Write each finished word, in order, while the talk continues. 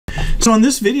So in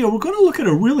this video, we're going to look at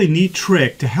a really neat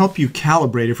trick to help you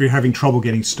calibrate if you're having trouble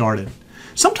getting started.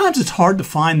 Sometimes it's hard to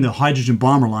find the hydrogen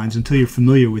bomber lines until you're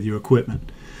familiar with your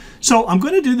equipment. So I'm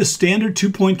going to do the standard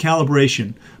 2-point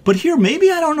calibration, but here maybe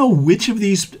I don't know which of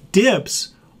these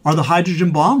dips are the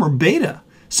hydrogen bomber beta.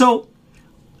 So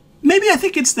maybe I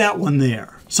think it's that one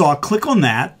there. So I'll click on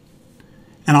that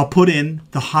and I'll put in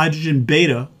the hydrogen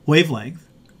beta wavelength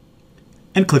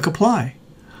and click apply.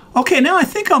 Okay, now I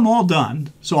think I'm all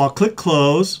done. So I'll click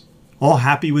close, all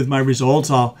happy with my results.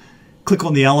 I'll click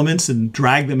on the elements and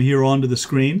drag them here onto the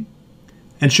screen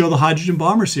and show the hydrogen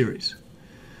bomber series.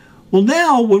 Well,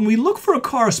 now when we look for a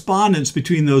correspondence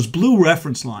between those blue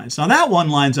reference lines, now that one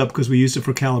lines up because we used it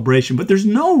for calibration, but there's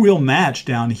no real match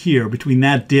down here between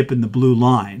that dip and the blue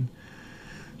line.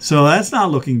 So that's not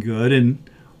looking good. And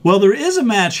well, there is a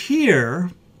match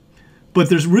here, but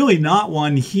there's really not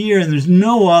one here and there's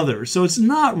no other. So it's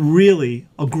not really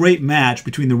a great match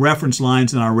between the reference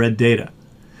lines and our red data.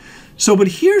 So, but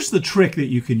here's the trick that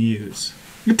you can use.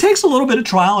 It takes a little bit of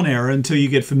trial and error until you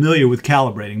get familiar with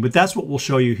calibrating, but that's what we'll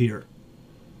show you here.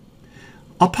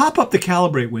 I'll pop up the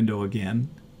calibrate window again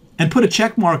and put a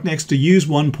check mark next to use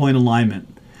 1-point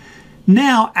alignment.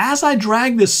 Now, as I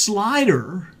drag this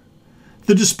slider,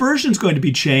 the dispersion is going to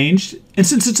be changed, and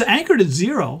since it's anchored at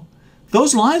 0,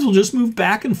 those lines will just move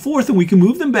back and forth, and we can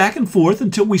move them back and forth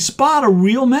until we spot a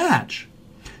real match.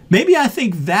 Maybe I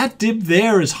think that dip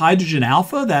there is hydrogen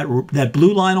alpha, that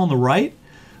blue line on the right.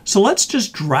 So let's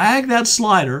just drag that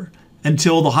slider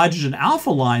until the hydrogen alpha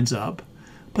lines up,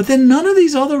 but then none of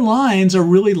these other lines are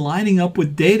really lining up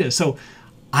with data. So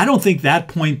I don't think that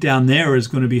point down there is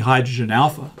going to be hydrogen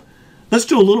alpha. Let's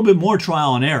do a little bit more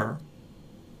trial and error.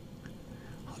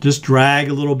 I'll just drag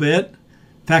a little bit.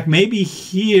 In fact, maybe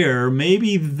here,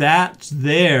 maybe that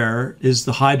there is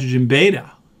the hydrogen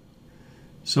beta.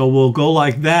 So we'll go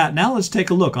like that. Now let's take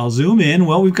a look. I'll zoom in.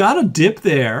 Well, we've got a dip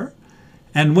there.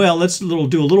 And well, let's do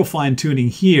a little fine tuning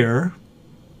here.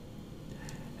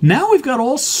 Now we've got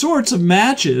all sorts of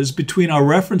matches between our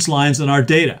reference lines and our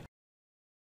data.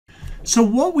 So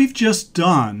what we've just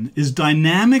done is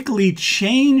dynamically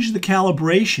change the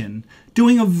calibration,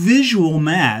 doing a visual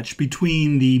match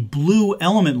between the blue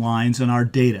element lines and our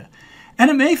data. And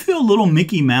it may feel a little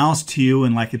Mickey Mouse to you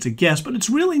and like it's a guess, but it's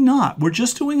really not. We're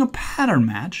just doing a pattern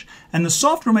match, and the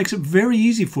software makes it very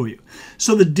easy for you.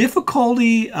 So the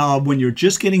difficulty when you're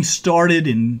just getting started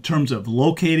in terms of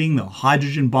locating the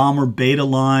hydrogen bomber beta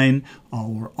line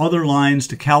or other lines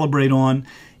to calibrate on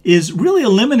is really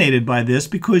eliminated by this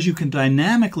because you can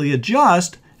dynamically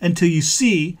adjust until you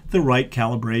see the right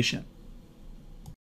calibration.